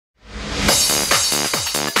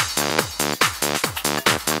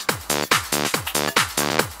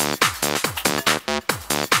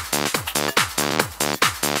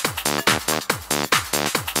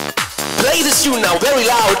now very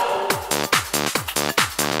loud.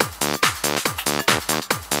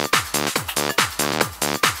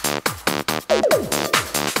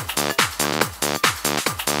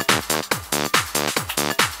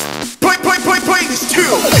 Play this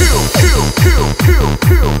kill.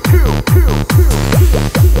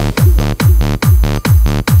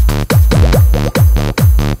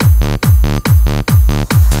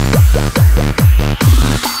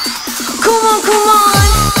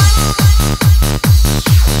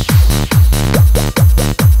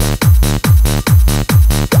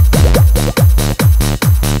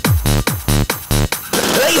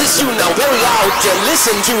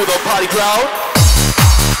 Listen to the party crowd.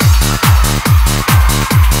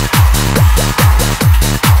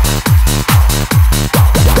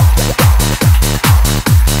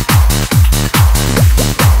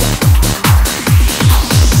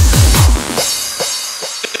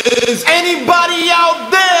 Is anybody out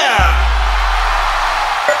there?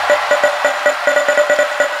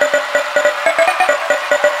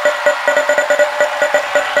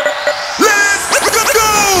 Let's go!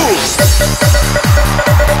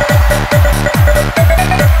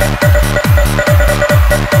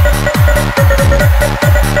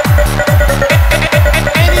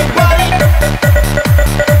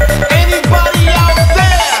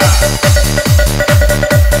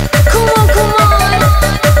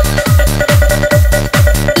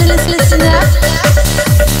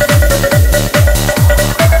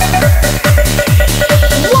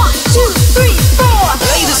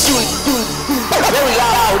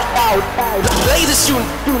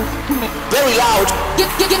 Very loud.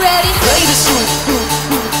 Get ready. Play this tune.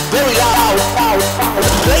 Very loud.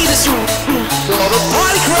 Play this tune for the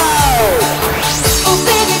party crowd. Oh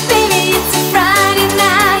baby, baby, it's a Friday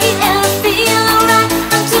night and I feel alright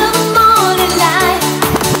until the morning light.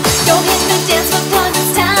 Go hit the dance floor 'cause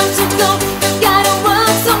it's time to go. Gotta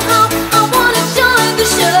work so hard, I wanna join the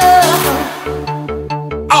show.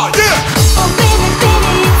 Oh yeah. Oh baby,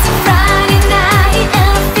 baby, it's a Friday night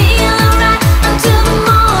and I feel alright until the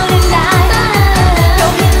morning light. Go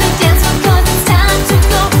hit the dance floor 'cause it's time to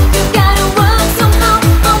go. You gotta work so hard,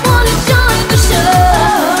 I wanna join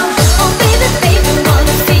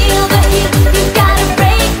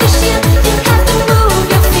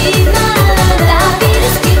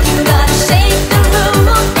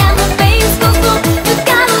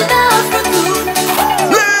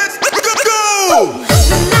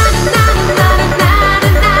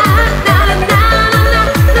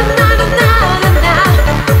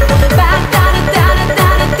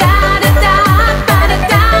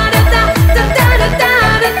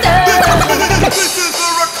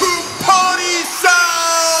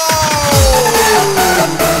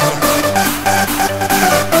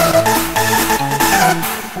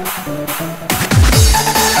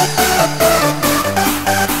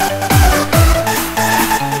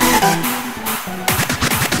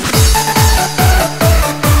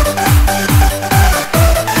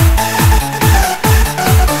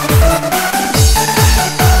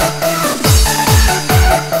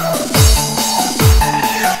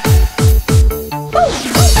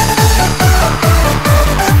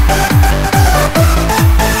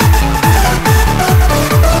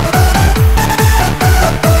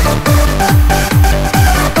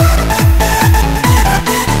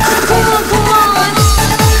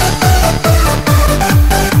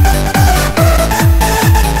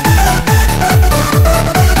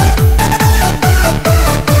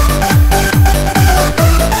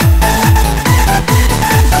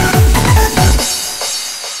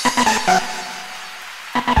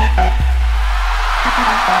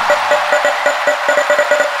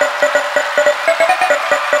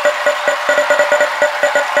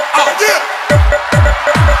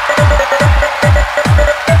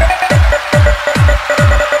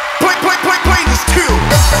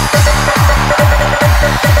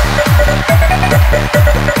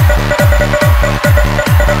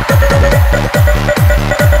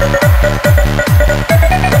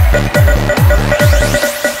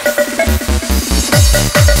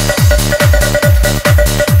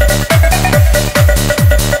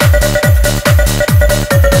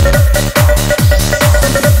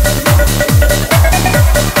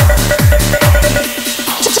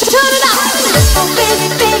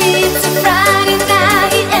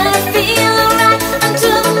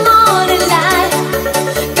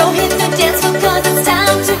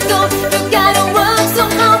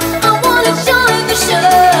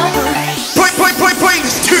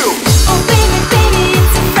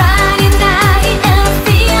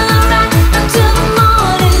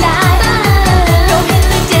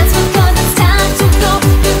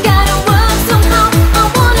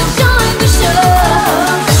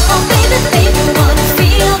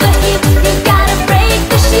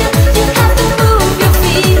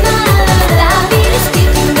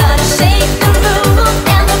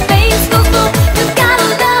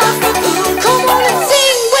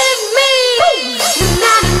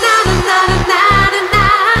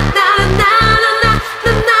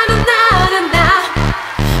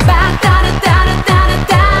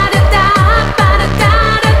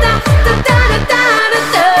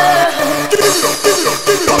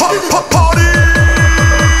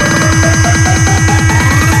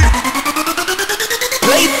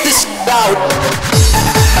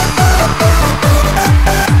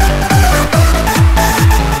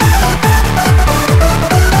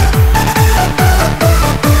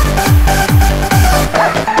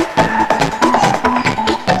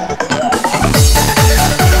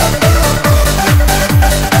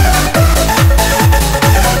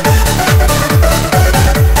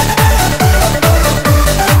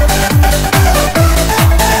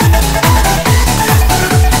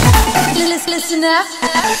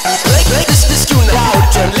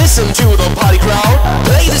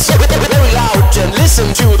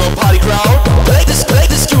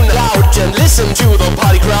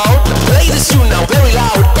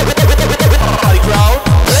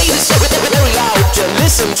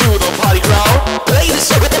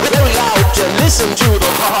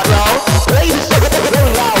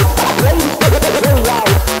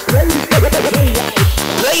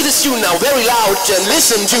and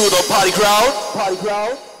listen to the party crowd.